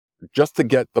just to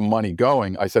get the money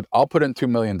going, I said, I'll put in $2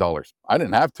 million. I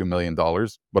didn't have $2 million,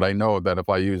 but I know that if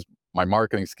I use my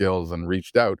marketing skills and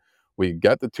reached out, we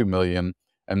get the 2 million.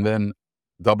 And then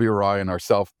WRI and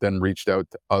ourselves then reached out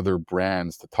to other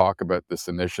brands to talk about this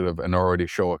initiative and already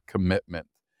show a commitment.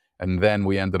 And then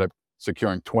we ended up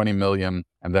securing 20 million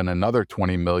and then another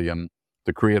 20 million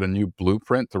to create a new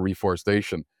blueprint to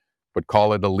reforestation. But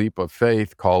call it a leap of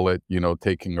faith, call it,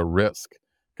 taking a risk.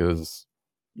 Because,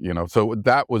 so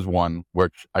that was one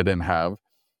which I didn't have.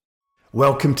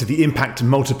 Welcome to the Impact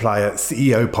Multiplier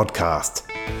CEO podcast.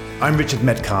 I'm Richard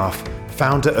Metcalf,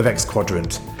 founder of X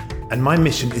Quadrant, and my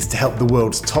mission is to help the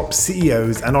world's top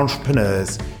CEOs and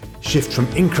entrepreneurs shift from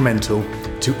incremental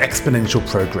to exponential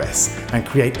progress and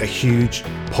create a huge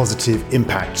positive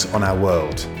impact on our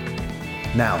world.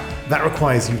 Now, that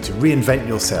requires you to reinvent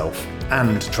yourself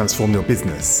and transform your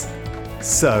business.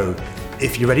 So,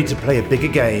 if you're ready to play a bigger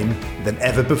game than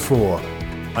ever before,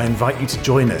 I invite you to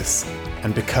join us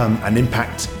and become an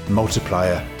Impact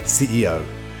Multiplier CEO.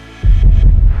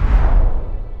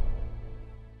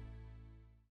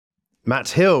 Matt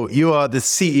Hill, you are the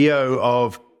CEO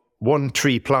of One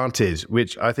Tree Planted,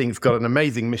 which I think has got an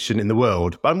amazing mission in the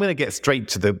world. But I'm going to get straight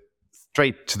to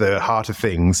the heart of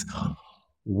things.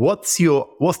 What's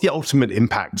the ultimate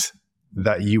impact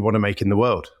that you want to make in the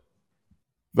world?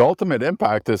 The ultimate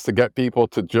impact is to get people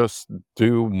to just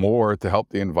do more to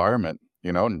help the environment,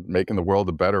 and making the world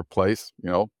a better place.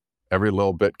 Every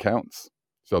little bit counts.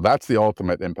 So that's the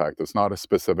ultimate impact. It's not a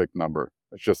specific number.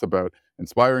 It's just about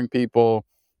inspiring people,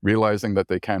 realizing that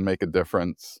they can make a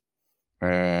difference,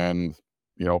 and,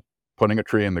 putting a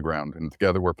tree in the ground. And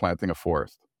together we're planting a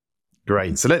forest.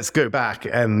 Great. So let's go back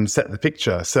and set the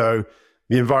picture. So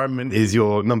the environment is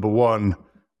your number one,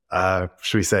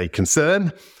 should we say,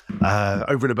 concern,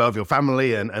 over and above your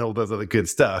family and all those other good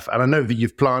stuff. And I know that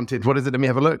you've planted, what is it? Let me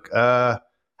have a look.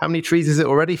 How many trees is it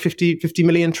already? 50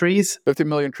 million trees? 50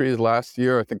 million trees last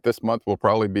year. I think this month will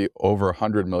probably be over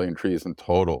 100 million trees in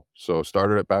total. So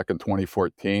started it back in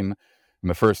 2014. And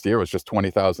the first year was just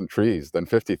 20,000 trees, then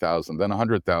 50,000, then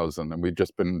 100,000. And we've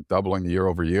just been doubling year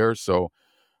over year. So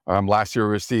last year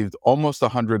we received almost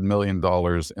 $100 million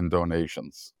in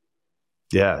donations.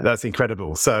 Yeah, that's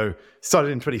incredible. So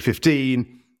started in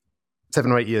 2015,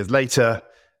 7 or 8 years later,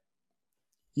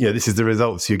 this is the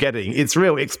results you're getting. It's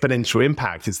real exponential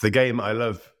impact. It's the game I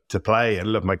love to play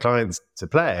and love my clients to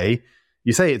play.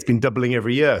 You say it's been doubling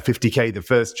every year, 50K the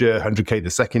first year, 100K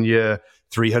the second year,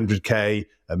 300K,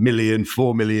 a million,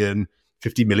 4 million,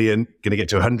 50 million, going to get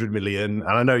to 100 million. And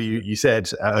I know you said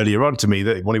earlier on to me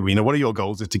that one of your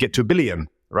goals is to get to 1 billion,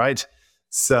 right?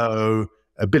 So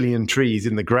 1 billion trees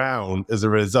in the ground as a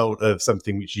result of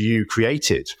something which you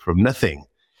created from nothing.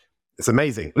 It's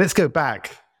amazing. Let's go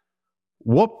back.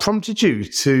 What prompted you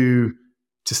to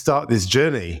start this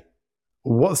journey?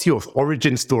 What's your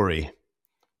origin story?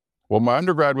 Well, my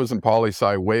undergrad was in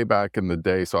poli-sci way back in the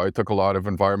day. So I took a lot of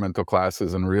environmental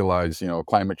classes and realized,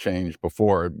 climate change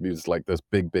before it was like this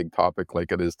big, big topic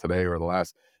like it is today or the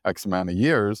last X amount of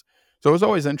years. So I was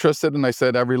always interested, and I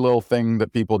said every little thing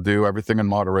that people do, everything in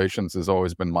moderation has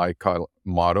always been my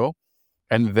motto.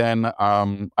 And then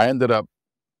I ended up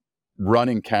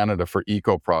running Canada for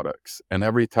eco products. And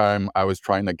every time I was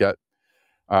trying to get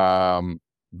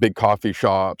big coffee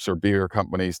shops or beer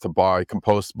companies to buy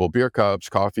compostable beer cups,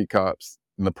 coffee cups,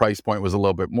 and the price point was a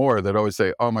little bit more, they'd always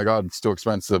say, oh my God, it's too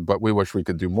expensive, but we wish we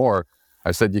could do more.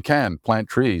 I said, you can plant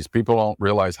trees. People don't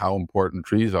realize how important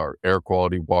trees are: air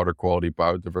quality, water quality,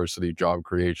 biodiversity, job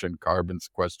creation, carbon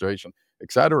sequestration,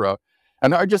 etc.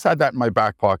 And I just had that in my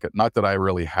back pocket. Not that I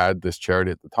really had this charity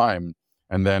at the time.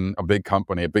 And then a big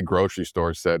company, a big grocery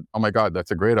store said, oh my God,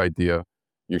 that's a great idea.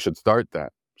 You should start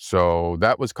that. So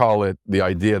that was, call it, the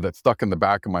idea that stuck in the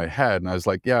back of my head. And I was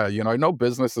like, yeah, I know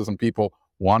businesses and people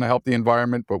want to help the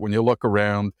environment, but when you look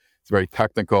around, it's very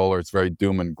technical or it's very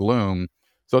doom and gloom.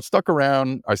 So it stuck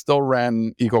around. I still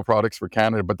ran eco products for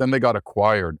Canada, but then they got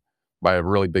acquired by a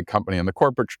really big company and the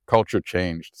corporate culture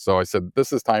changed. So I said,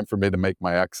 this is time for me to make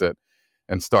my exit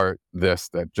and start this,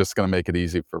 that's just going to make it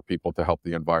easy for people to help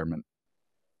the environment.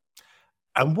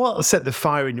 And what set the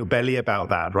fire in your belly about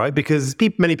that, right? Because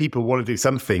many people want to do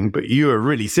something, but you are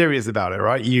really serious about it,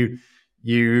 right?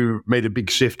 You made a big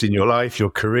shift in your life, your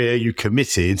career, you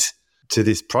committed to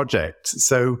this project.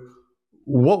 So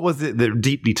what was it that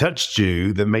deeply touched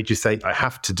you that made you say, I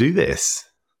have to do this?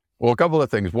 Well, a couple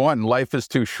of things. One, life is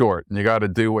too short and you got to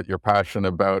do what you're passionate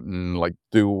about and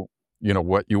do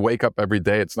what you wake up every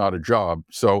day. It's not a job.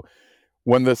 So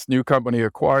when this new company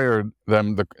acquired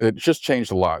them, it just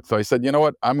changed a lot. So I said, you know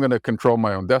what? I'm going to control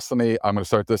my own destiny. I'm going to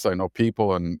start this. I know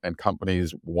people and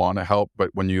companies want to help,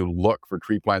 but when you look for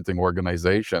tree planting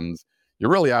organizations, you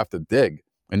really have to dig.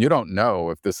 And you don't know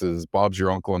if this is Bob's your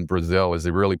uncle in Brazil. Is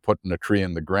he really putting a tree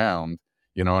in the ground?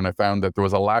 You know, and I found that there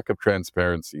was a lack of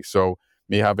transparency. So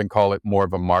me having call it more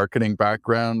of a marketing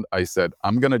background, I said,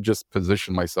 I'm going to just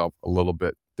position myself a little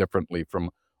bit differently from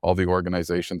all the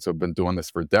organizations who have been doing this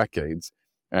for decades.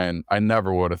 And I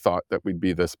never would have thought that we'd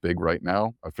be this big right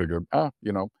now. I figured,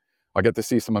 you know, I get to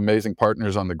see some amazing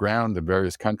partners on the ground in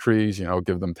various countries, you know,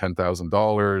 give them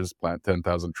 $10,000, plant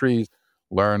 10,000 trees,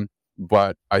 learn.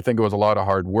 But I think it was a lot of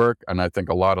hard work, and I think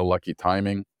a lot of lucky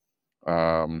timing,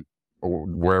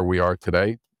 where we are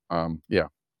today. Yeah.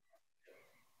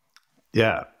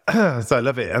 Yeah. So I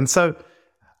love it. And so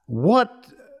what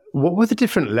were the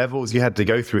different levels you had to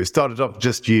go through? It started off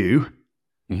just you,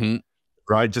 Mm-hmm.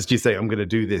 right? Just you say, I'm going to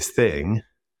do this thing.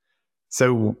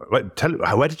 So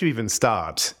where did you even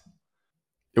start?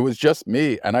 It was just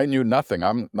me, and I knew nothing.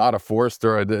 I'm not a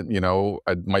forester. I didn't, you know,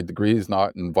 my degree is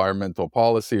not environmental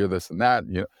policy or this and that.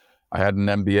 You know, I had an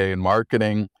MBA in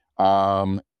marketing,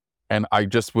 and I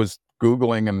just was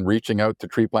Googling and reaching out to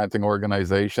tree planting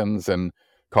organizations and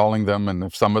calling them. And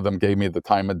if some of them gave me the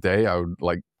time of day, I would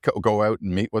like go out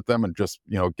and meet with them and just,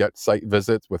 you know, get site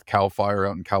visits with Cal Fire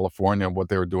out in California, what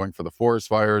they were doing for the forest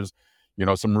fires. You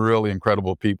know, some really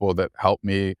incredible people that helped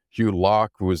me. Hugh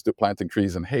Locke, who was planting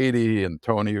trees in Haiti, and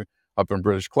Tony up in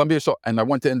British Columbia. So, and I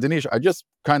went to Indonesia. I just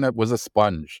kind of was a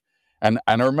sponge. And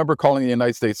I remember calling the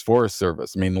United States Forest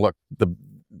Service. I mean, look,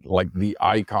 the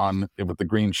icon with the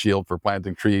green shield for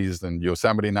planting trees and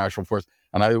Yosemite National Forest.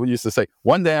 And I used to say,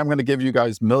 one day I'm going to give you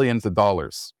guys millions of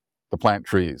dollars to plant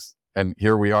trees. And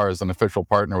here we are as an official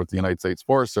partner with the United States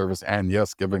Forest Service, and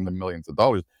yes, giving them millions of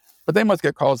dollars. But they must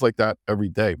get calls like that every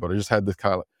day. But I just had this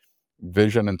kind of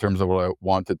vision in terms of what I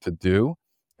wanted to do.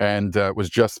 And it was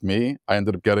just me. I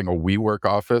ended up getting a WeWork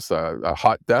office, a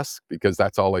hot desk, because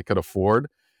that's all I could afford.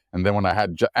 And then when I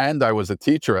had, and I was a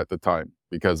teacher at the time,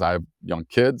 because I have young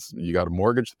kids, you got a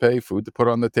mortgage to pay, food to put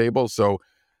on the table. So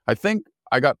I think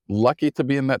I got lucky to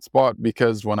be in that spot,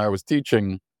 because when I was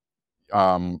teaching,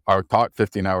 I taught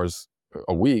 15 hours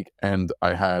a week, and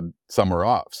I had summer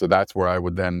off. So that's where I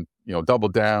would then, you know, double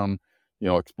down, you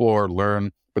know, explore,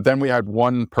 learn. But then we had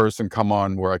one person come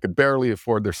on where I could barely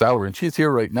afford their salary. And she's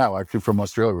here right now, actually from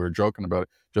Australia. We were joking about it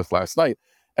just last night.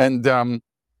 And,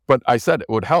 but I said it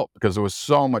would help because there was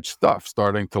so much stuff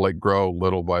starting to like grow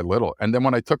little by little. And then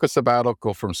when I took a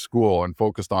sabbatical from school and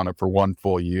focused on it for one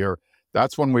full year,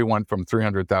 that's when we went from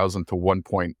 300,000 to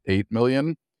 1.8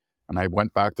 million. And I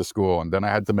went back to school, and then I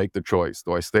had to make the choice.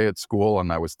 Do I stay at school and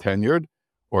I was tenured,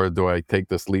 or do I take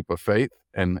this leap of faith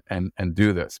and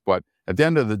do this? But at the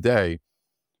end of the day,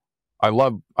 I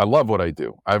love what I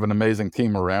do. I have an amazing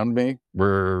team around me.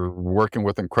 We're working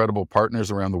with incredible partners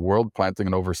around the world, planting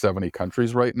in over 70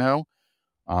 countries right now.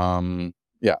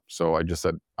 Yeah, so I just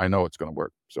said, I know it's going to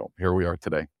work. So here we are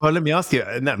today. Well, let me ask you,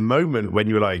 in that moment when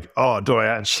you were like, oh, do I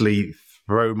actually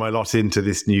throw my lot into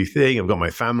this new thing? I've got my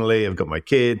family, I've got my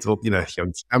kids, or, you know,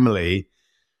 young family.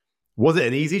 Was it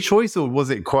an easy choice, or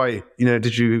was it quite, you know,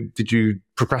 did you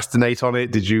procrastinate on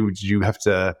it? Did you have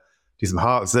to do some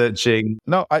heart searching?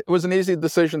 No, it was an easy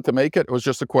decision to make it. It was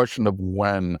just a question of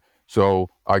when. So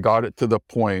I got it to the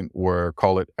point where,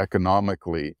 call it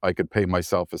economically, I could pay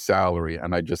myself a salary.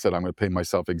 And I just said, I'm going to pay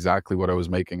myself exactly what I was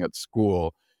making at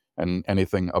school, and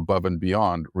anything above and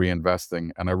beyond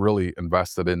reinvesting. And I really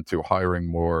invested into hiring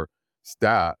more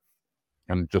staff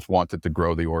and just wanted to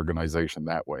grow the organization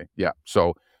that way. Yeah.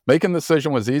 So making the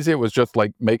decision was easy. It was just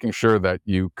like making sure that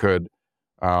you could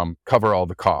cover all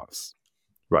the costs.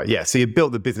 Right. Yeah. So you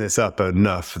built the business up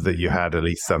enough that you had at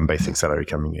least some basic salary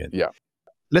coming in. Yeah.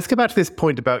 Let's go back to this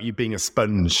point about you being a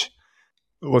sponge.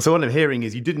 Well, so what I'm hearing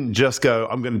is you didn't just go,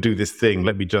 I'm going to do this thing,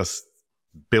 let me just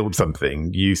build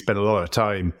something. You spent a lot of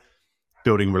time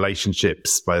building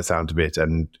relationships, by the sound of it,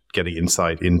 and getting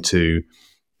insight into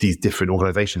these different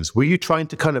organizations. Were you trying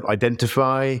to kind of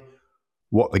identify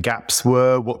what the gaps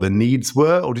were, what the needs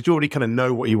were, or did you already kind of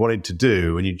know what you wanted to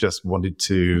do and you just wanted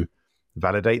to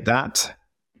validate that?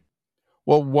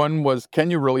 Well, one was,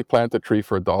 can you really plant a tree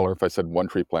for $1? If I said one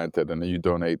tree planted and then you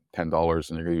donate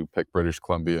 $10 and you pick British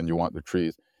Columbia and you want the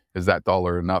trees, is that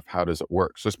dollar enough? How does it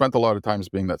work? So I spent a lot of times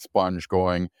being that sponge,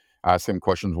 going, asking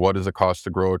questions. What does it cost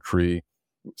to grow a tree?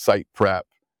 Site prep,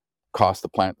 cost to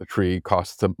plant the tree,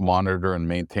 cost to monitor and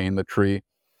maintain the tree.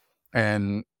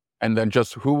 And then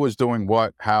just who was doing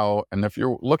what, how. And if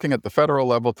you're looking at the federal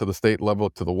level to the state level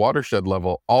to the watershed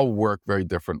level, all work very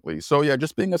differently. So yeah,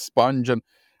 just being a sponge. And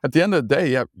at the end of the day,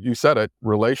 yeah, you said it,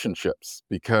 relationships.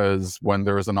 Because when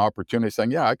there is an opportunity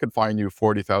saying, yeah, I could find you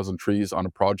 40,000 trees on a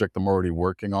project I'm already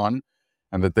working on,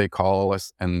 and that they call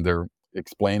us and they're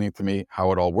explaining to me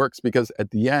how it all works. Because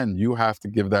at the end, you have to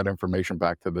give that information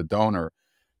back to the donor.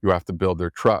 You have to build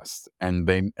their trust. And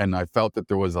I felt that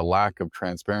there was a lack of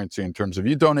transparency in terms of,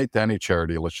 you donate to any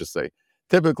charity, let's just say.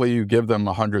 Typically, you give them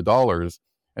 $100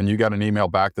 and you got an email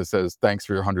back that says, thanks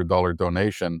for your $100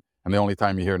 donation. And the only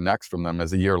time you hear next from them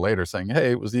is a year later saying,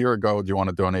 hey, it was a year ago. Do you want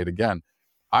to donate again?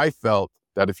 I felt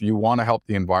that if you want to help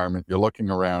the environment, you're looking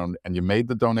around and you made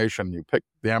the donation, you picked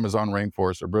the Amazon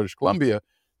rainforest or British Columbia,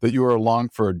 that you were along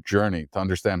for a journey to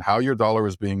understand how your dollar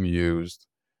is being used,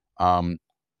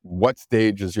 what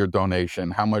stage is your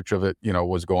donation, how much of it,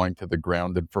 was going to the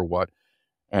ground and for what.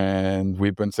 And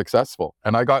we've been successful.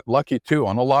 And I got lucky too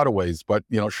on a lot of ways, but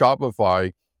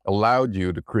Shopify allowed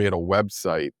you to create a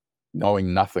website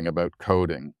knowing nothing about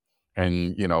coding.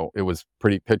 And it was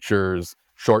pretty pictures,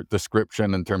 short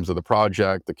description in terms of the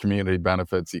project, the community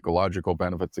benefits, ecological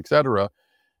benefits, etc.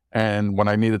 And when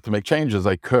I needed to make changes,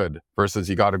 I could, versus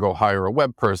you got to go hire a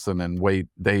web person and wait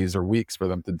days or weeks for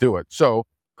them to do it. So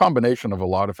combination of a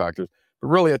lot of factors. But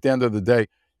really at the end of the day,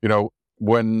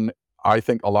 when I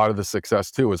think a lot of the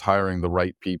success too is hiring the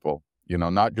right people,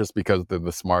 not just because they're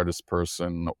the smartest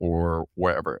person or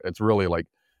whatever. It's really like,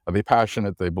 are they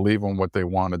passionate? They believe in what they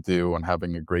want to do, and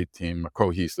having a great team, a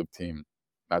cohesive team.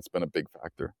 That's been a big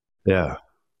factor. Yeah.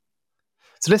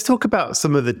 So let's talk about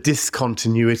some of the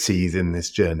discontinuities in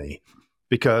this journey,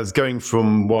 because going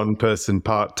from one person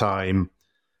part-time,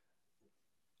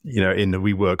 in the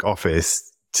WeWork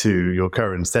office to your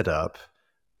current setup,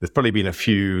 there's probably been a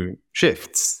few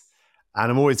shifts.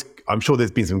 And I'm sure there's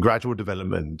been some gradual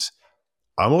development.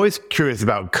 I'm always curious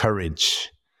about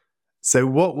courage. So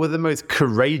what were the most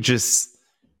courageous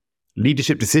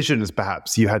leadership decisions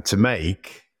perhaps you had to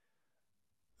make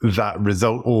that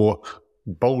result, or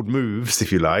bold moves,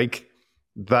 if you like,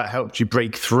 that helped you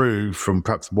break through from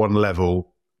perhaps one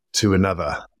level to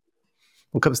another?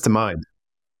 What comes to mind?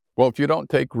 Well, if you don't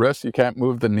take risks, you can't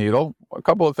move the needle. A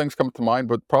couple of things come to mind,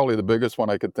 but probably the biggest one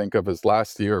I could think of is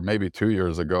last year, maybe 2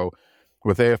 years ago,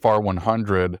 with AFR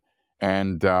 100,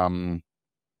 and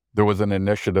there was an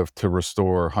initiative to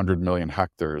restore 100 million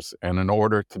hectares. And in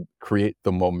order to create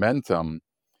the momentum,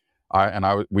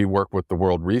 we work with the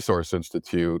World Resource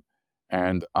Institute,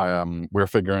 and we're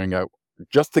figuring out,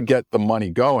 just to get the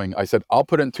money going, I said, I'll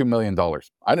put in $2 million.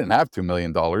 I didn't have $2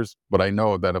 million, but I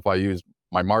know that if I use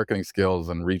my marketing skills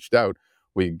and reached out,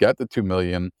 we get the 2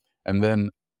 million. And then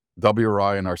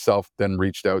WRI and ourselves then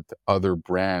reached out to other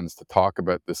brands to talk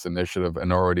about this initiative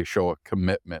and already show a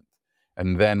commitment.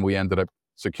 And then we ended up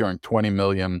securing 20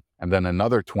 million and then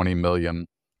another 20 million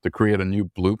to create a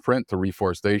new blueprint to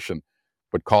reforestation.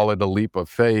 But call it a leap of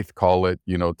faith, call it,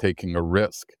 taking a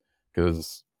risk,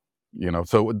 because,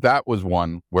 so that was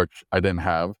one which I didn't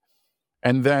have.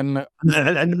 And then,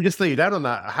 and just throw you down on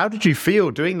that, how did you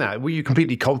feel doing that? Were you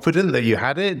completely confident that you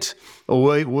had it,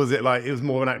 or was it like it was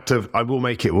more an act of, I will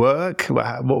make it work?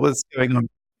 What was going on?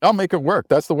 I'll make it work.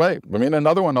 That's the way. I mean,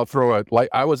 another one I'll throw out. Like,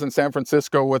 I was in San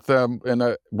Francisco with them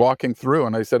walking through,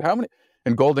 and I said, how many,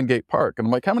 in Golden Gate Park? And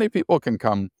I'm like, how many people can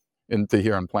come into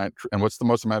here and plant? And what's the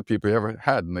most amount of people you ever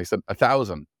had? And they said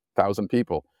 1,000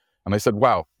 people. And I said,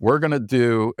 wow, we're going to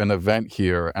do an event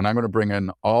here, and I'm going to bring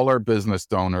in all our business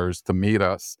donors to meet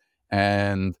us.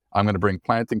 And I'm going to bring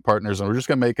planting partners, and we're just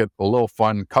going to make it a little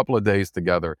fun couple of days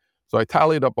together. So I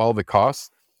tallied up all the costs,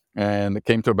 and it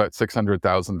came to about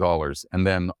 $600,000. And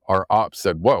then our ops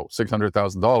said, whoa,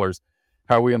 $600,000.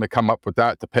 How are we going to come up with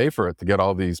that to pay for it, to get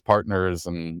all these partners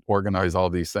and organize all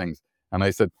these things? And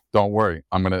I said, don't worry,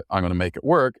 I'm going to make it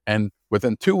work. And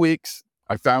within 2 weeks,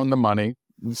 I found the money,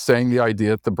 saying the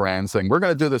idea to brands, saying, we're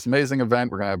going to do this amazing event.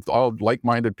 We're going to have all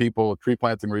like-minded people, tree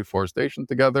planting, reforestation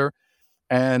together.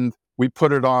 And we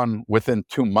put it on within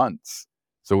 2 months.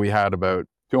 So we had about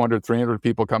 200, 300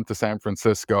 people come to San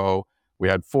Francisco. We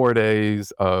had 4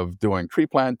 days of doing tree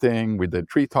planting. We did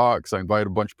tree talks. I invited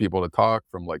a bunch of people to talk,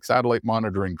 from like satellite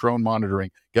monitoring, drone monitoring,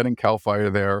 getting CAL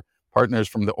FIRE there, partners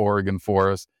from the Oregon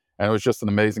forest. And it was just an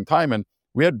amazing time. And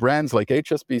we had brands like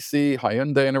HSBC,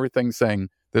 Hyundai, and everything saying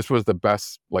this was the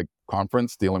best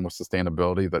conference dealing with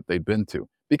sustainability that they'd been to,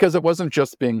 because it wasn't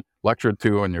just being lectured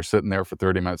to and you're sitting there for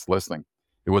 30 minutes listening.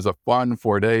 It was a fun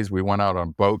 4 days. We went out on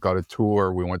a boat, got a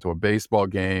tour. We went to a baseball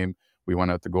game. We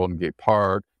went out to Golden Gate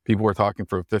Park. People were talking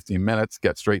for 15 minutes,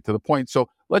 get straight to the point. So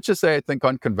let's just say, I think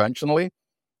unconventionally,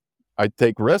 I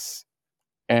take risks.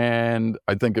 And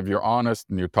I think if you're honest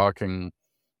and you're talking,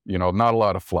 not a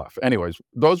lot of fluff. Anyways,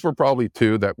 those were probably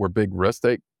two that were big risk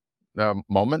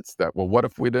moments that, well, what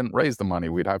if we didn't raise the money?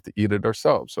 We'd have to eat it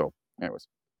ourselves. So anyways,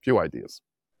 a few ideas.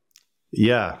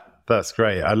 Yeah, that's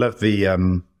great. I love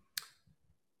the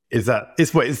it's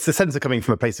the sense of coming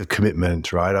from a place of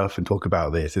commitment, right? I often talk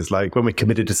about this. It's like when we're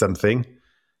committed to something,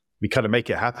 we kind of make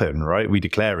it happen, right? We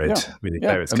declare it. Yeah. We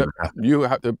declare it's And going to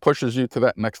happen. it pushes you to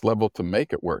that next level to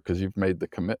make it work because you've made the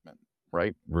commitment,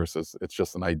 right? Versus it's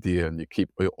just an idea and you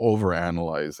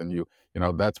overanalyze and you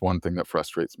know, that's one thing that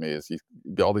frustrates me is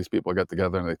all these people get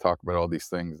together and they talk about all these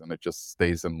things and it just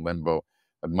stays in limbo.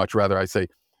 I'd much rather I say,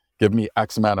 give me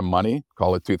X amount of money,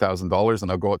 call it $2,000,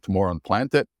 and I'll go out tomorrow and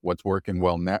plant it. What's working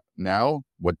well now,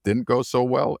 what didn't go so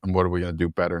well, and what are we going to do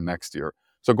better next year?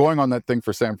 So going on that thing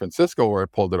for San Francisco where I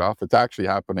pulled it off, it's actually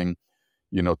happening,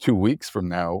 2 weeks from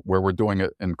now where we're doing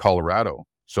it in Colorado.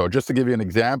 So just to give you an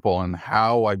example on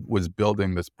how I was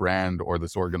building this brand or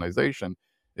this organization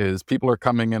is people are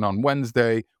coming in on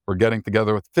Wednesday. We're getting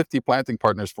together with 50 planting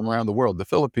partners from around the world, the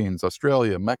Philippines,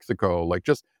 Australia, Mexico, like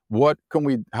just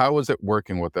how is it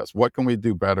working with us? What can we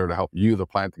do better to help you, the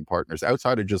planting partners,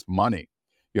 outside of just money,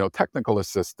 technical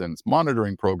assistance,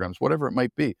 monitoring programs, whatever it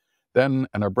might be. And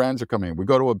our brands are coming in. We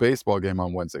go to a baseball game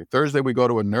on Wednesday. Thursday, we go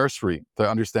to a nursery to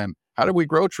understand how do we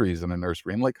grow trees in a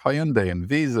nursery. And like Hyundai and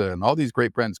Visa and all these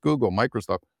great brands, Google,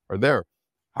 Microsoft are there.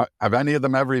 Have any of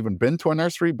them ever even been to a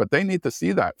nursery? But they need to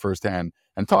see that firsthand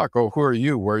and talk. Oh, who are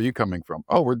you? Where are you coming from?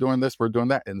 Oh, we're doing this, we're doing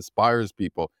that. It inspires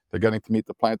people. They're getting to meet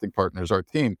the planting partners, our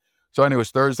team. So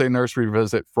anyways, Thursday, nursery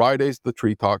visit. Friday's the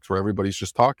tree talks where everybody's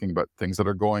just talking about things that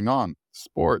are going on,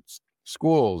 sports,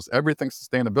 schools, everything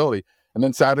sustainability. And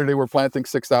then Saturday, we're planting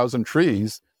 6,000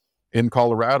 trees in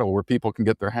Colorado where people can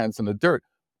get their hands in the dirt.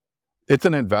 It's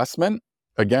an investment.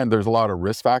 Again, there's a lot of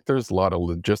risk factors, a lot of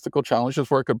logistical challenges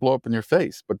where it could blow up in your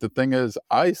face. But the thing is,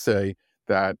 I say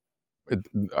that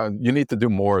you need to do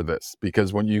more of this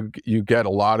because when you get a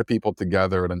lot of people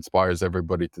together, it inspires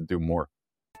everybody to do more.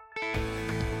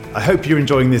 I hope you're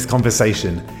enjoying this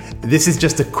conversation. This is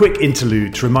just a quick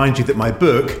interlude to remind you that my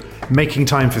book, Making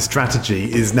Time for Strategy,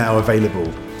 is now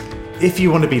available. If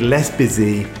you want to be less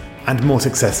busy and more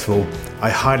successful, I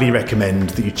highly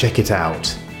recommend that you check it out.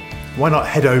 Why not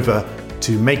head over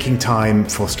to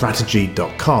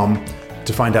makingtimeforstrategy.com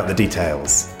to find out the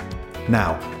details.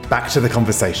 Now, back to the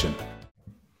conversation.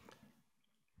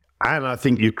 And I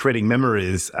think you're creating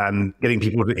memories and getting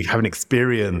people to have an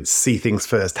experience, see things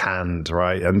firsthand,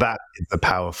 right? And that is a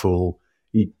powerful,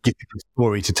 you give people a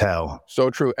story to tell.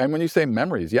 So true. And when you say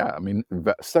memories, yeah, I mean,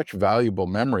 such valuable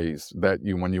memories that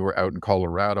when you were out in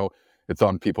Colorado, it's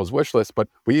on people's wish list. But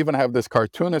we even have this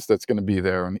cartoonist that's going to be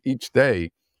there. And each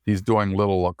day he's doing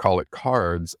little, I'll call it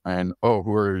cards. And, oh,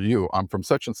 who are you? I'm from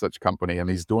such and such company. And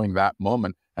he's doing that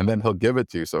moment. And then he'll give it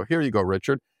to you. So here you go,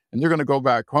 Richard. And you're going to go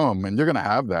back home and you're going to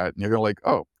have that. And you're going to like,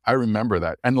 oh, I remember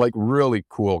that. And like really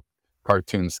cool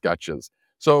cartoon sketches.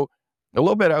 So a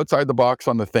little bit outside the box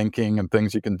on the thinking and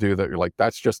things you can do that you're like,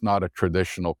 that's just not a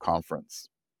traditional conference.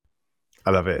 I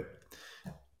love it.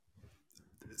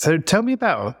 So tell me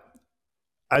about,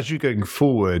 as you're going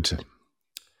forward,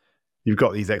 you've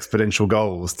got these exponential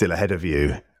goals still ahead of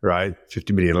you, right?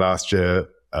 50 million last year,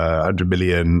 100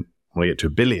 million, when we get to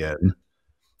 $1 billion.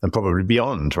 And probably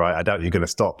beyond, right? I doubt you're going to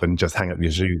stop and just hang up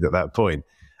your shoes at that point.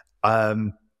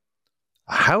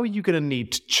 How are you going to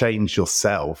need to change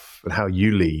yourself and how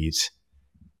you lead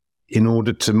in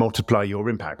order to multiply your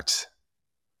impact?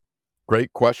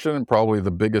 Great question, and probably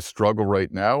the biggest struggle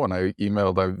right now. And I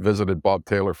visited Bob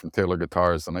Taylor from Taylor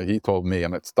Guitars, and he told me,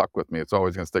 and it stuck with me, it's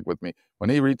always going to stick with me. When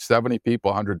he reached 70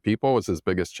 people, 100 people was his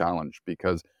biggest challenge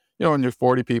because, when you're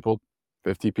 40 people,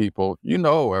 50 people,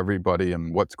 everybody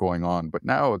and what's going on. But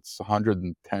now it's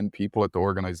 110 people at the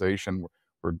organization.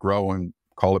 We're growing,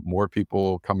 call it more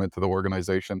people come into the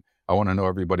organization. I want to know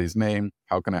everybody's name.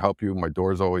 How can I help you? My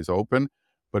door's always open,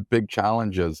 but big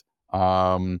challenges.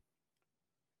 And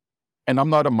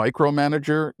I'm not a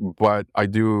micromanager, but I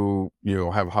do,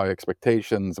 have high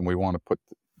expectations and we want to put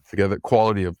together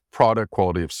quality of product,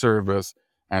 quality of service,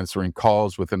 answering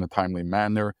calls within a timely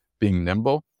manner, being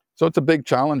nimble. So it's a big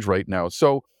challenge right now.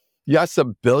 So yes,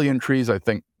 1 billion trees I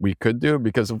think we could do,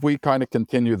 because if we kind of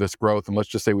continue this growth and let's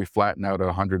just say we flatten out at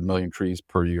 100 million trees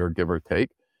per year, give or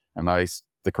take, and I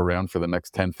stick around for the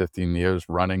next 10, 15 years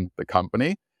running the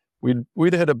company, we'd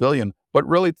hit 1 billion. But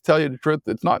really, to tell you the truth,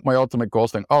 it's not my ultimate goal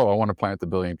saying, oh, I want to plant 1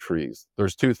 billion trees.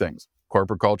 There's two things.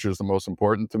 Corporate culture is the most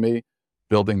important to me,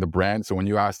 building the brand. So when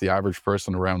you ask the average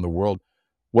person around the world,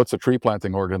 what's a tree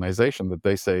planting organization, that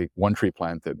they say 1 tree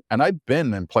planted. And I've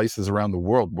been in places around the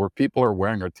world where people are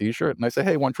wearing our t-shirt and I say,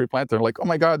 hey, 1 tree planted. They're like, oh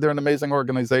my God, they're an amazing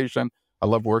organization. I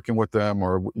love working with them,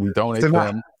 or we donate to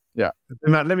them. Yeah.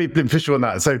 Matt, let me be official on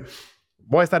that. So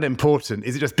Why is that important?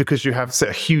 Is it just because you have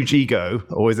a huge ego,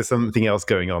 or is there something else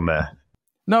going on there?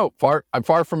 No, I'm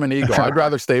far from an ego. I'd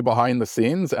rather stay behind the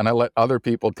scenes and I let other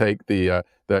people take the.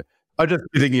 I'm just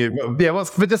thinking, yeah.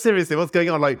 But just seriously, what's going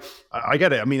on? Like, I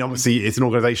get it. I mean, obviously, it's an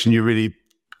organization you're really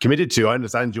committed to. I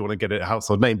understand you want to get a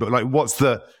household name, but like, what's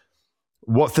the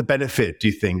benefit, do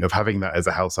you think, of having that as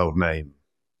a household name?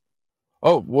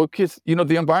 Oh, well, because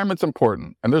the environment's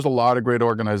important, and there's a lot of great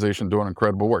organizations doing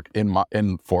incredible work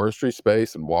in forestry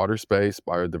space and water space,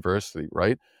 biodiversity,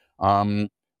 right?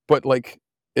 But like,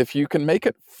 if you can make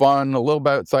it fun, a little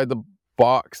bit outside the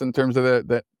box in terms of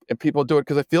that, and people do it,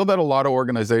 because I feel that a lot of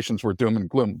organizations were doom and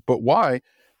gloom. But why?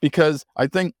 Because I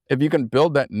think if you can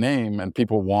build that name and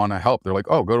people want to help, they're like,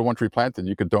 oh, go to One Tree Planted.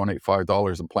 You could donate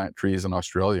 $5 and plant trees in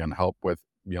Australia and help with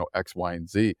X, Y, and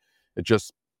Z. It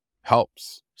just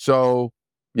helps. So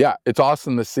yeah, it's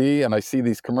awesome to see, and I see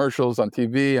these commercials on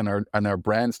TV and our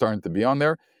brand starting to be on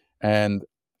there, and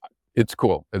it's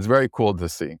cool. It's very cool to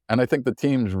see, and I think the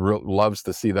team loves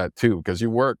to see that too, because you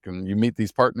work and you meet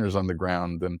these partners on the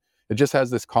ground, and it just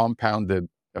has this compounded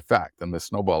effect and the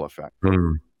snowball effect.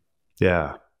 Mm.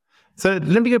 Yeah. So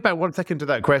let me go back 1 second to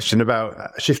that question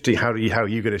about shifting. How are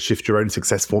you going to shift your own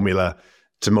success formula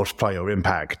to multiply your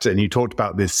impact? And you talked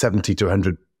about this 70 to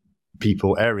 100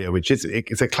 people area, which it's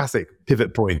a classic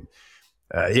pivot point.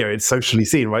 It's socially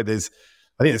seen, right? I think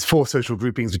there's 4 social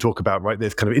groupings we talk about, right?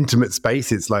 There's kind of intimate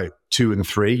space. It's like 2 and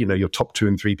 3, your top 2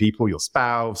 and 3 people, your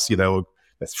spouse,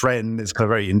 best friend. It's kind of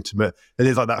very intimate. Then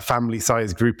there's like that family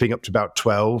size grouping up to about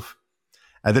 12.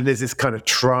 And then there's this kind of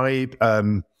tribe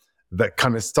that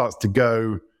kind of starts to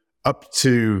go up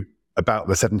to about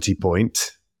the 70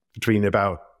 point, between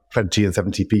about 20 and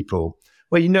 70 people,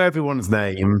 where everyone's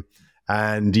name,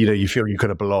 and you feel you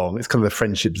kind of belong. It's kind of the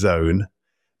friendship zone.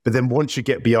 But then once you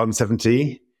get beyond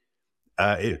 70,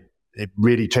 it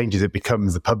really changes. It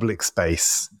becomes a public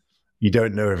space. You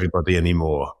don't know everybody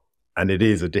anymore, and it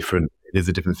is a different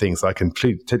thing. So I can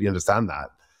totally understand that.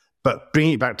 But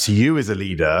bringing it back to you as a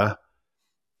leader,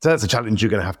 so that's a challenge you're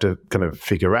going to have to kind of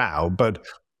figure out. But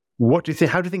what do you think?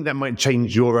 How do you think that might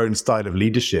change your own style of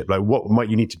leadership? Like, what might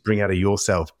you need to bring out of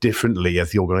yourself differently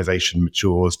as the organization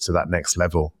matures to that next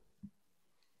level?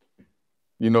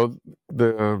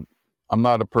 I'm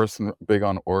not a person big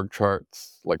on org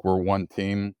charts. Like, we're one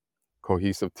team,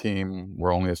 cohesive team.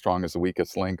 We're only as strong as the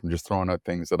weakest link. I'm just throwing out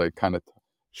things that I kind of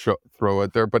throw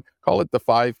out there, but call it the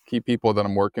 5 key people that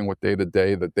I'm working with day to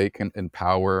day, that they can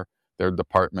empower their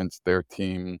departments, their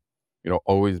team,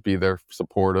 always be there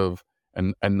supportive,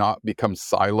 and not become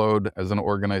siloed as an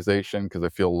organization. Because I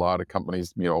feel a lot of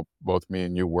companies, both me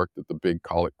and you worked at the big,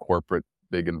 call it corporate,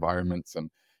 big environments,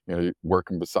 and you're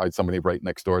working beside somebody right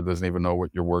next door that doesn't even know what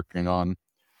you're working on.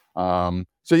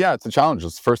 So yeah, it's a challenge.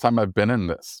 It's the first time I've been in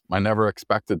this. I never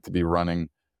expected to be running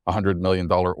 $100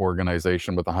 million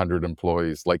organization with 100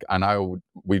 employees.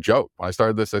 We joked when I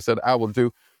started this. I said, we'll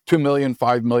do 2 million,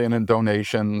 5 million in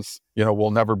donations.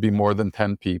 We'll never be more than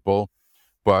 10 people.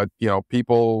 But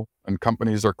people and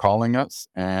companies are calling us,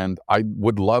 and I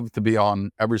would love to be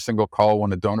on every single call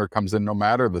when a donor comes in, no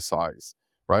matter the size.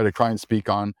 Right? I try and speak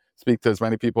to as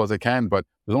many people as I can, but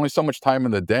there's only so much time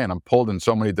in the day, and I'm pulled in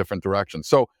so many different directions.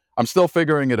 So I'm still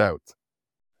figuring it out.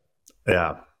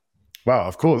 Yeah. Well,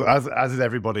 of course, as is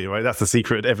everybody, right? That's the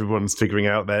secret. Everyone's figuring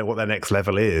out what their next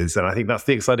level is. And I think that's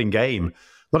the exciting game.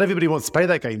 Not everybody wants to play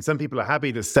that game. Some people are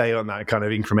happy to stay on that kind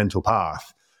of incremental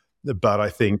path. But I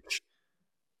think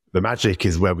the magic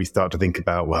is where we start to think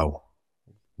about, well,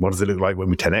 what does it look like when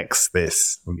we 10x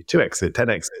this, when we 2x it,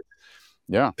 10x it?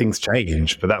 Yeah. Things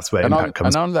change, but that's where impact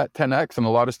comes. And on that 10x and a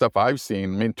lot of stuff I've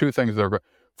seen, 2 things that are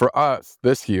for us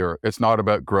this year. It's not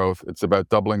about growth. It's about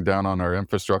doubling down on our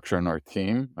infrastructure and our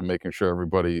team, and making sure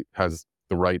everybody has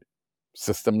the right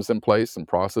systems in place and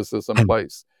processes in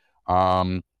place.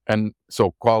 And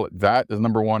so call it that is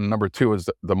number 1. Number 2 is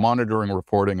the monitoring,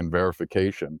 reporting, and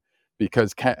verification.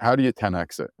 Because how do you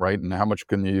 10x it, right? And how much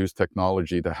can you use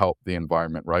technology to help the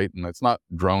environment, right? And it's not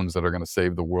drones that are going to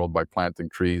save the world by planting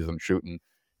trees and shooting,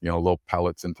 little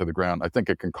pellets into the ground. I think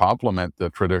it can complement the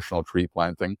traditional tree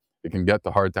planting. It can get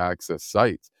to hard to access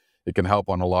sites. It can help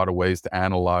on a lot of ways to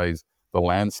analyze the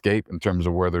landscape in terms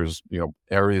of where there's,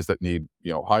 areas that need,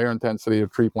 higher intensity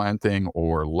of tree planting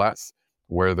or less,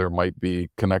 where there might be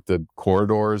connected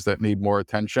corridors that need more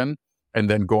attention. And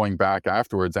then going back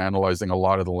afterwards, analyzing a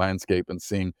lot of the landscape and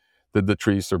seeing, did the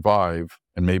trees survive?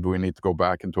 And maybe we need to go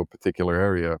back into a particular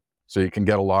area. So you can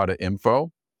get a lot of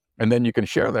info. And then you can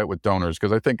share that with donors.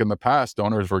 Because I think in the past,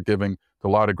 donors were giving to a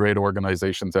lot of great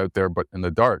organizations out there, but in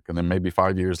the dark. And then maybe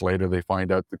 5 years later, they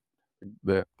find out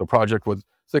the project was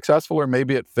successful, or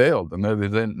maybe it failed and they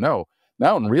didn't know.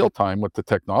 Now in real time with the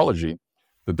technology,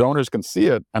 the donors can see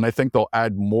it, and I think they'll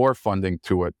add more funding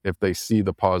to it if they see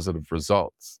the positive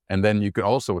results. And then you can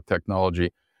also, with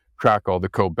technology, track all the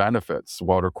co-benefits,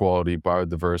 water quality,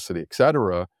 biodiversity, et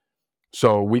cetera,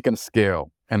 so we can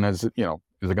scale. And as you know,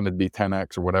 is it going to be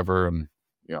 10x or whatever? And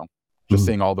just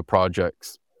seeing all the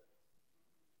projects.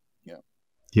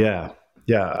 Yeah,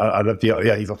 I love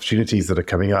these opportunities that are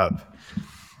coming up.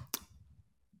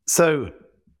 So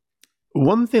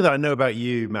one thing that I know about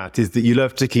you, Matt, is that you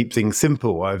love to keep things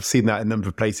simple. I've seen that in a number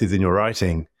of places in your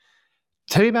writing.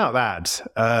 Tell me about that,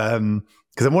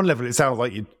 because on one level it sounds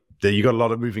like you got a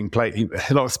lot of moving plate,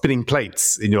 a lot of spinning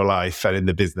plates in your life and in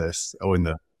the business or in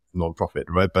the non-profit,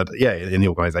 right? But yeah, in the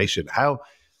organization, how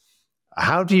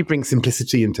do you bring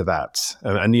simplicity into that?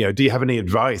 And do you have any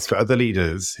advice for other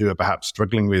leaders who are perhaps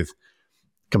struggling with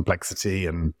complexity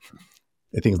and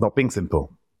things not being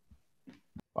simple?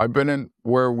 I've been in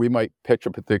where we might pitch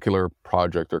a particular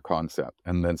project or concept,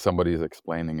 and then somebody's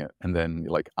explaining it, and then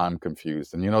I'm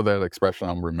confused. And that expression,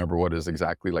 I don't remember what it is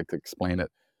exactly, like to explain it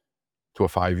to a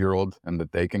 5-year-old and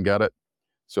that they can get it.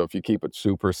 So if you keep it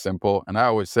super simple, and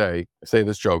I say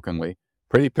this jokingly,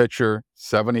 pretty picture,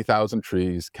 70,000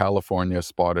 trees, California,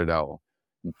 spotted owl.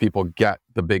 People get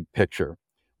the big picture,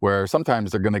 where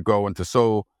sometimes they're going to go into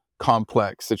so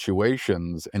complex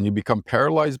situations and you become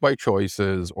paralyzed by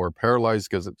choices, or paralyzed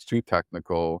because it's too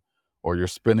technical, or you're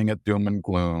spinning at doom and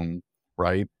gloom,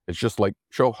 right? It's just like,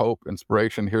 show hope,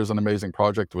 inspiration. Here's an amazing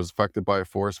project. It was affected by a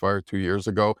forest fire 2 years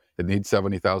ago. It needs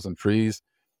 70,000 trees.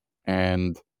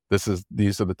 And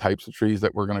these are the types of trees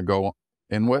that we're going to go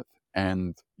in with.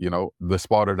 And, the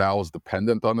spotted owl is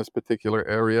dependent on this particular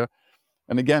area.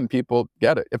 And again, people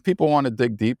get it. If people want to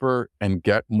dig deeper and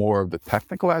get more of the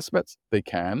technical aspects, they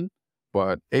can.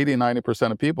 But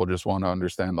 80-90% of people just want to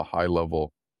understand the high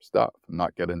level stuff and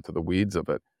not get into the weeds of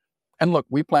it. And look,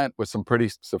 we plant with some pretty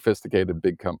sophisticated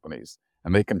big companies,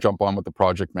 and they can jump on with the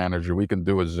project manager. We can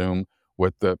do a Zoom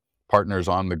with the partners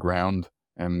on the ground,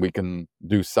 and we can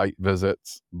do site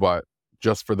visits. But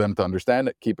just for them to understand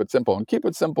it, keep it simple, and keep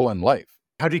it simple in life.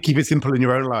 How do you keep it simple in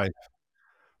your own life?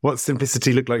 What's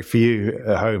simplicity look like for you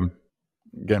at home?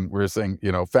 Again, we're saying,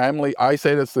 family, I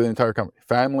say this to the entire company,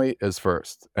 family is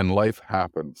first and life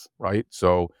happens, right?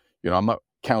 So, I'm not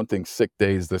counting sick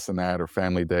days, this and that, or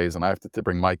family days, and I have to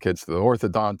bring my kids to the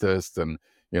orthodontist and,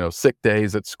 sick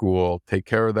days at school, take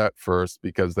care of that first,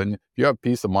 because then if you have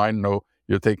peace of mind, know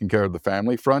you're taking care of the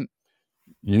family front,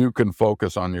 you can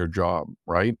focus on your job,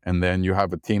 right? And then you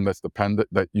have a team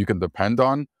that you can depend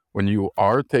on when you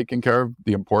are taking care of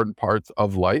the important parts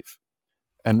of life,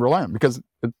 and rely on, because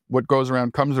what goes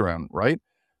around comes around, right?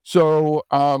 So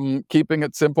keeping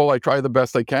it simple, I try the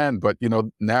best I can, but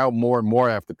now more and more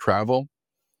I have to travel.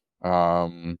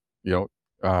 There's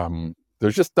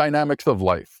just dynamics of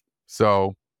life.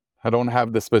 So I don't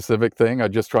have the specific thing. I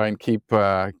just try and keep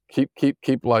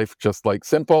life just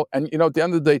simple. And at the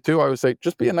end of the day too, I would say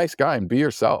just be a nice guy and be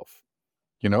yourself.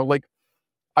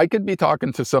 I could be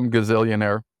talking to some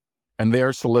gazillionaire, and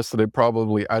they're solicited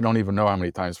probably, I don't even know how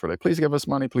many times for that. Please give us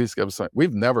money, please give us money.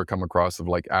 We've never come across of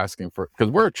asking for,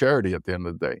 because we're a charity at the end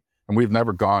of the day. And we've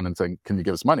never gone and saying, can you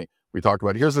give us money? We talk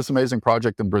about, here's this amazing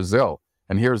project in Brazil,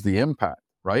 and here's the impact,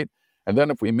 right? And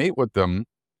then if we meet with them,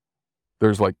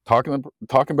 there's talking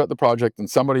about the project, and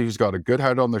somebody who's got a good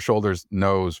head on their shoulders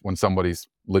knows when somebody's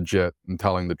legit and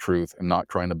telling the truth and not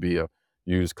trying to be a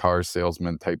used car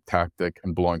salesman type tactic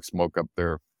and blowing smoke up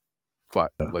their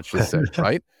butt, let's just say,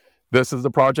 right? This is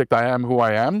the project, I am who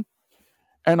I am.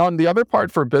 And on the other part,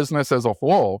 for business as a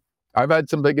whole, I've had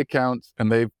some big accounts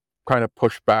and they've kind of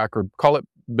pushed back, or call it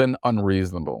been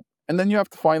unreasonable. And then you have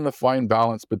to find the fine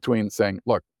balance between saying,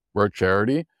 look, we're a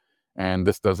charity and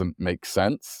this doesn't make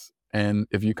sense. And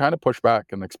if you kind of push back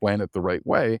and explain it the right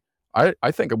way,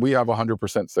 I think we have a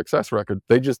 100% success record.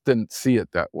 They just didn't see it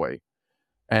that way.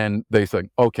 And they say,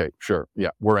 okay, sure,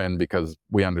 yeah, we're in because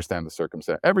we understand the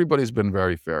circumstance. Everybody's been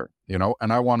very fair,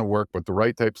 and I want to work with the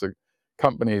right types of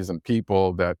companies and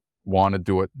people that want to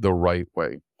do it the right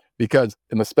way. Because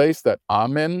in the space that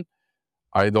I'm in,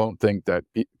 I don't think that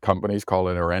companies, call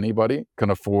it, or anybody, can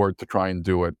afford to try and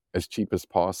do it as cheap as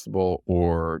possible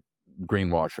or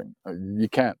greenwashing. You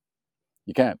can't.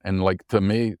 And to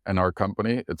me and our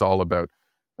company, it's all about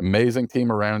amazing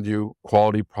team around you,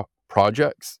 quality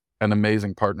projects, and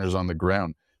amazing partners on the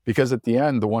ground. Because at the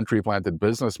end, the One Tree Planted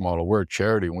business model, we're a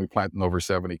charity and we plant in over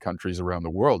 70 countries around the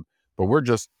world, but we're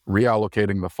just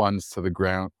reallocating the funds to the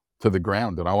ground.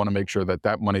 And I want to make sure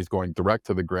that money is going direct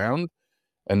to the ground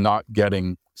and not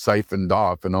getting siphoned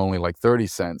off, and only 30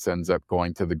 cents ends up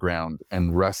going to the ground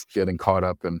and rest getting caught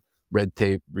up in red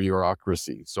tape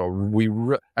bureaucracy. So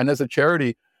and as a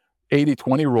charity,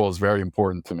 80-20 rule is very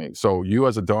important to me. So you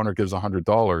as a donor gives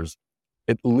 $100,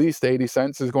 at least 80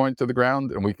 cents is going to the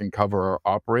ground, and we can cover our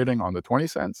operating on the 20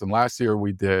 cents. And last year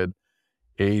we did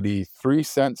 83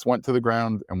 cents went to the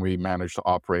ground, and we managed to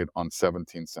operate on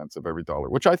 17 cents of every dollar,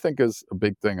 which I think is a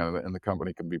big thing, and the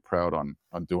company can be proud on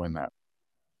doing that.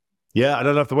 Yeah, I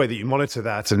love the way that you monitor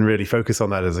that and really focus on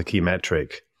that as a key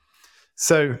metric.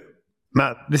 So,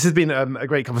 Matt, this has been a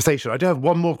great conversation. I do have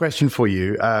one more question for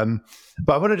you,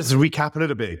 but I want to just recap a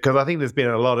little bit because I think there's been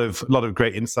a lot of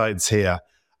great insights here.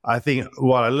 I think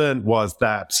what I learned was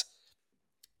that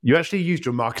you actually used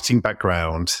your marketing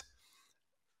background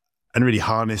and really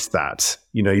harnessed that.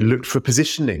 You looked for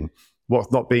positioning,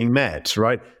 what's not being met,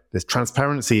 right? There's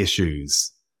transparency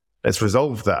issues. Let's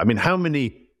resolve that. I mean, how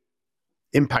many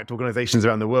impact organizations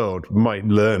around the world might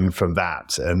learn from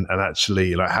that and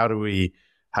actually, like, how do we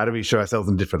show ourselves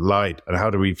in a different light, and how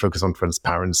do we focus on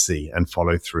transparency and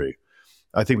follow through?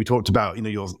 I think we talked about,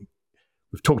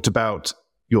 we've talked about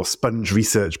your sponge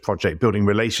research project, building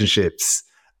relationships,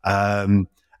 and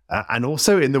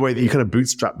also in the way that you kind of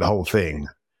bootstrap the whole thing.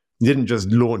 You didn't just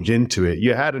launch into it.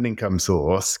 You had an income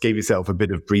source, gave yourself a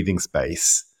bit of breathing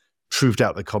space, proved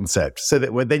out the concept, so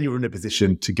that then you were in a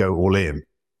position to go all in.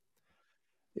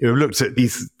 You've looked at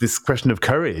this question of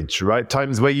courage, right?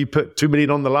 Times where you put $2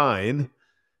 million on the line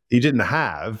you didn't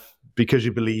have because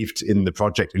you believed in the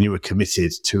project and you were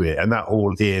committed to it. And that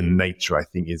all-in nature, I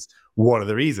think, is one of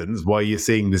the reasons why you're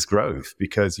seeing this growth,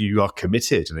 because you are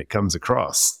committed and it comes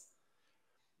across.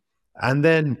 And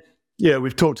then,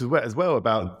 we've talked as well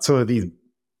about some of these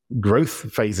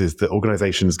growth phases that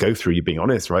organizations go through. You're being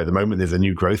honest, right? At the moment, there's a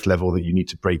new growth level that you need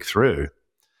to break through.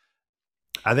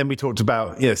 And then we talked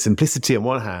about simplicity on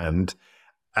one hand.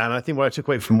 And I think what I took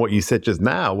away from what you said just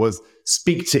now was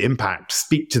speak to impact,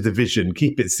 speak to the vision,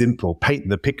 keep it simple, paint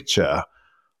the picture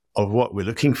of what we're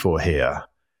looking for here.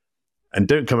 And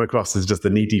don't come across as just the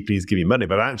needy, please give me money,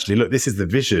 but actually, look, this is the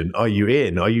vision. Are you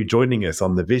in? Are you joining us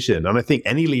on the vision? And I think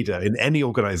any leader in any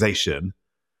organization,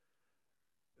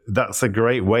 that's a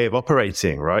great way of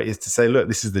operating, right? Is to say, look,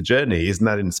 this is the journey. Isn't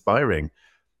that inspiring?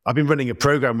 I've been running a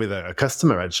program with a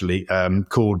customer actually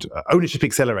called Ownership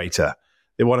Accelerator.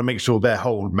 They want to make sure their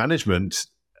whole management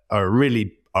are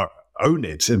own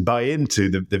it and buy into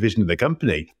the vision of the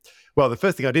company. Well, the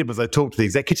first thing I did was I talked to the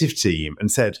executive team and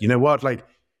said, you know what, like,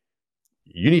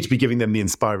 you need to be giving them the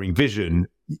inspiring vision.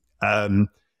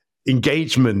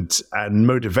 Engagement and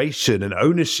motivation and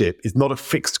ownership is not a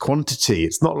fixed quantity.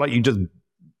 It's not like you just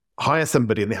hire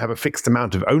somebody and they have a fixed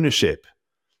amount of ownership,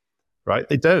 right?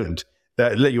 They don't.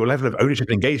 Your level of ownership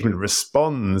and engagement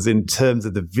responds in terms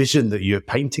of the vision that you're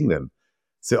painting them.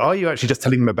 So are you actually just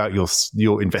telling them about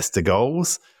your investor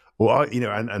goals, or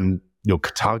and your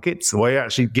targets, or are you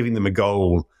actually giving them a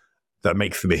goal that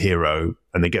makes them a hero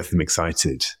and that gets them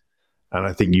excited? And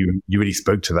I think you really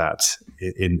spoke to that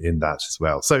in that as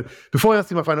well. So before I ask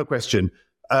you my final question,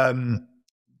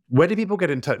 where do people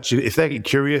get in touch if they're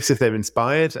curious, if they're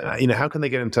inspired? How can they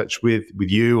get in touch with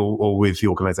you or with the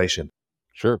organization?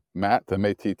 Sure. Matt,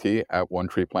 M-A-T-T, at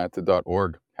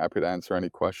onetreeplanted.org. Happy to answer any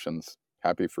questions.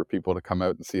 Happy for people to come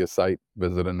out and see a site,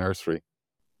 visit a nursery.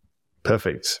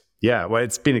 Perfect. Yeah, well,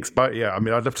 it's been expired. Yeah, I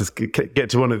mean, I'd love to get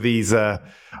to one of these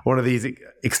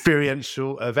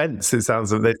experiential events. It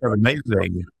sounds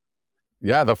amazing.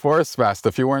 Yeah, the Forest Fest.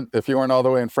 If you weren't all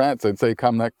the way in France, I'd say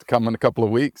come in a couple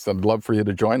of weeks. I'd love for you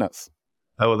to join us.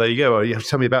 Oh, well, there you go. Well, you have to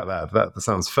tell me about that. That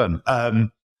sounds fun.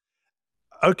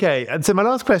 Okay, and so my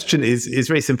last question is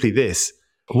very simply this: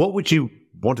 what would you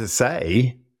want to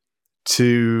say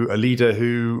to a leader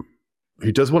who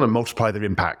does want to multiply their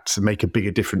impact and make a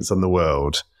bigger difference on the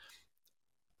world?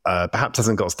 Perhaps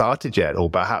hasn't got started yet, or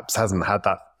perhaps hasn't had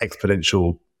that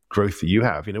exponential growth that you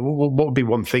have. What would be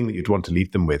one thing that you'd want to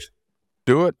leave them with?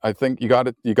 Do it. I think you got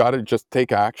to just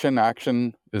take action.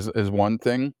 Action is one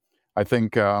thing. I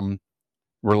think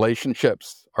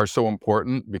relationships are so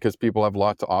important because people have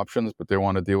lots of options, but they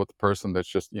want to deal with the person that's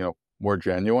just more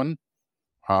genuine.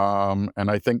 And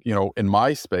I think in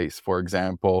my space, for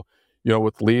example,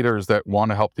 with leaders that want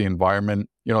to help the environment,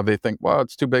 they think, well,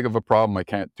 it's too big of a problem, I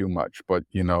can't do much. But,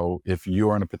 if you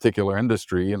are in a particular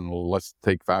industry, and let's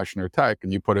take fashion or tech,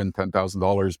 and you put in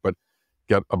 $10,000, but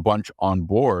get a bunch on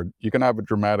board, you can have a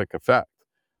dramatic effect.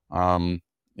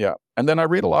 Yeah. And then I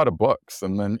read a lot of books,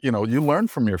 and then, you learn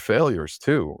from your failures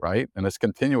too, right? And it's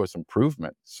continuous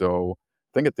improvement. So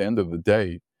I think at the end of the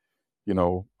day,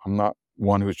 I'm not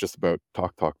one who's just about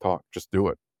talk, just do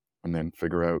it, and then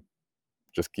figure out,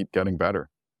 just keep getting better.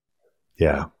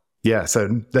 Yeah. Yeah.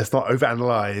 So let's not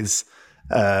overanalyze,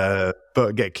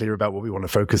 but get clear about what we want to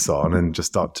focus on and just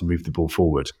start to move the ball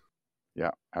forward.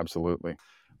 Yeah, absolutely.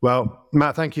 Well,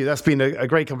 Matt, thank you. That's been a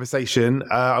great conversation.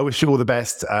 I wish you all the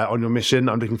best on your mission.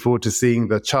 I'm looking forward to seeing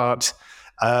the chart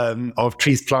of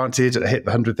trees planted hit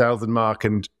the 100,000 mark.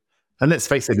 And let's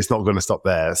face it, it's not going to stop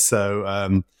there.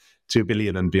 So 2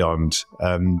 billion and beyond.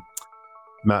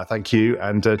 Matt, thank you.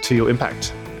 And to your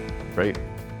impact. Great.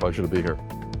 Pleasure to be here.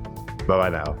 Bye-bye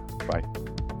now. Bye.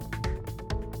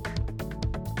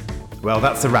 Well,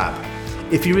 that's a wrap.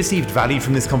 If you received value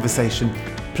from this conversation,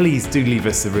 please do leave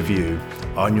us a review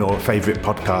on your favourite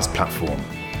podcast platform.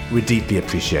 We'd deeply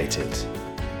appreciate it.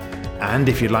 And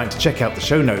if you'd like to check out the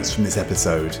show notes from this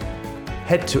episode,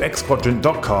 head to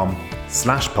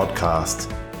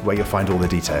xquadrant.com/podcast, where you'll find all the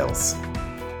details.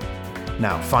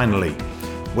 Now, finally,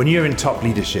 when you're in top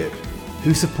leadership,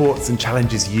 who supports and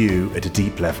challenges you at a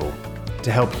deep level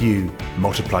to help you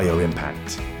multiply your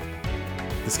impact?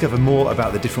 Discover more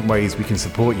about the different ways we can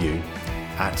support you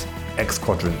at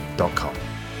xquadrant.com.